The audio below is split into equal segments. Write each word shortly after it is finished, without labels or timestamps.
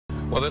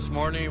Well, this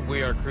morning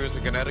we are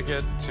cruising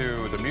Connecticut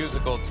to the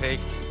musical take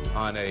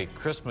on a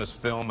Christmas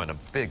film and a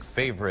big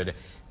favorite,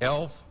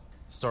 Elf,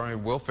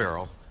 starring Will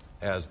Ferrell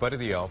as Buddy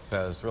the Elf,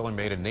 has really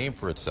made a name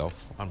for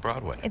itself on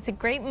Broadway. It's a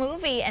great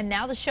movie, and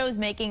now the show's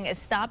making a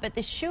stop at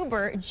the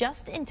Shubert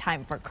just in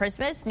time for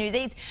Christmas. News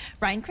 8's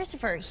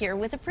Kristafer here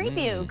with a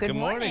preview. Good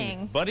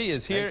morning. Buddy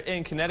is here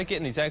in Connecticut,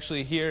 and he's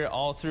actually here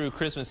all through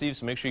Christmas Eve,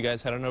 so make sure you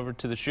guys head on over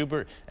to the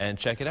Shubert and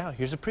check it out.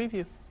 Here's a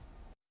preview.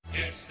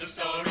 It's the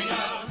story of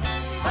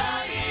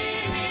Buddy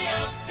the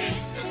Elf.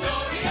 It's the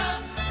story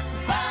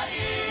of Buddy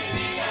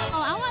the Elf.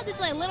 Oh, I want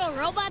this like little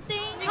robot thing.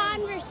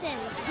 Converses.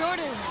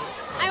 Jordans.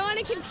 I want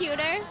a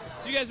computer.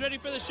 So you guys ready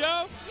for the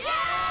show? Yeah!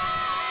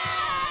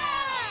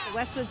 The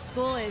Westwoods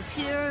School is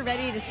here,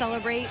 ready to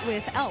celebrate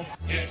with Elf.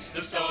 It's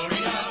the story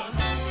of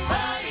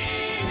Buddy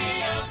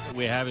the Elf.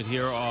 We have it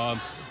here all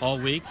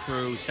week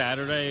through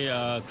Saturday,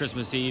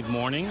 Christmas Eve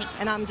morning.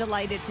 And I'm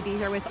delighted to be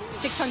here with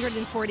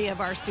 640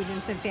 of our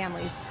students and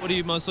families. What are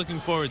you most looking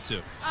forward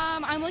to?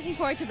 I'm looking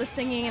forward to the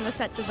singing and the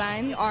set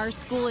design. Our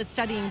school is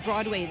studying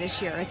Broadway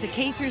this year. It's a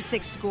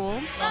K-6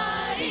 school.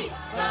 Buddy,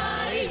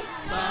 buddy,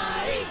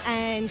 buddy.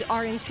 And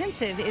our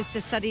intensive is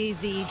to study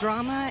the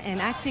drama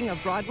and acting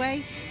of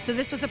Broadway. So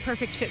this was a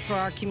perfect fit for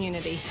our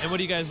community. And what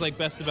do you guys like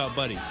best about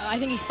Buddy? I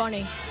think he's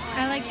funny.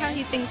 I like how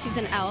he thinks he's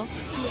an elf.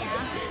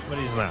 Yeah. But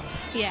he's not.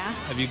 Yeah.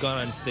 Have you gone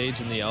on stage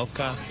in the elf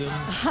costume?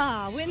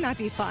 Wouldn't that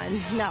be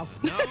fun? No.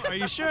 No? Are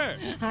you sure?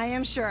 I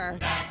am sure.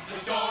 That's the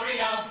story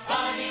of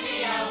Buddy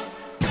the Elf.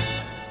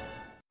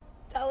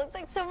 That looks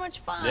like so much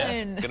fun.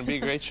 Yeah, gonna be a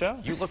great show.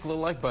 You look a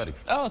little like Buddy.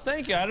 Oh,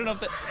 thank you. I don't know if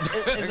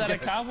that is that a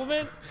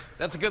compliment?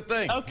 That's a good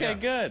thing. Okay, Yeah.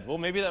 good. Well,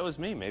 maybe that was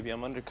me. Maybe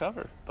I'm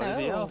undercover.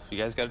 Buddy the Elf. You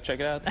guys got to check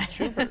it out.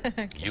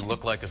 Shubert. You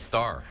look like a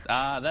star.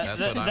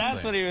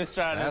 That's what he was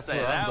trying That's to say.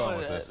 where I'm That going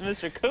was with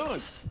this. Mr.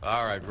 Coons.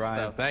 All right, Ryan,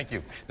 Stuff. thank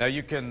you. Now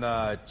you can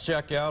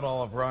check out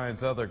all of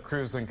Ryan's other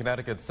Cruisin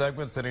Connecticut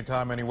segments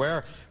anytime,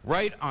 anywhere,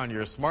 right on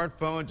your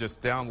smartphone.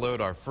 Just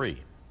download our free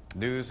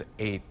News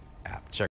 8 app. Check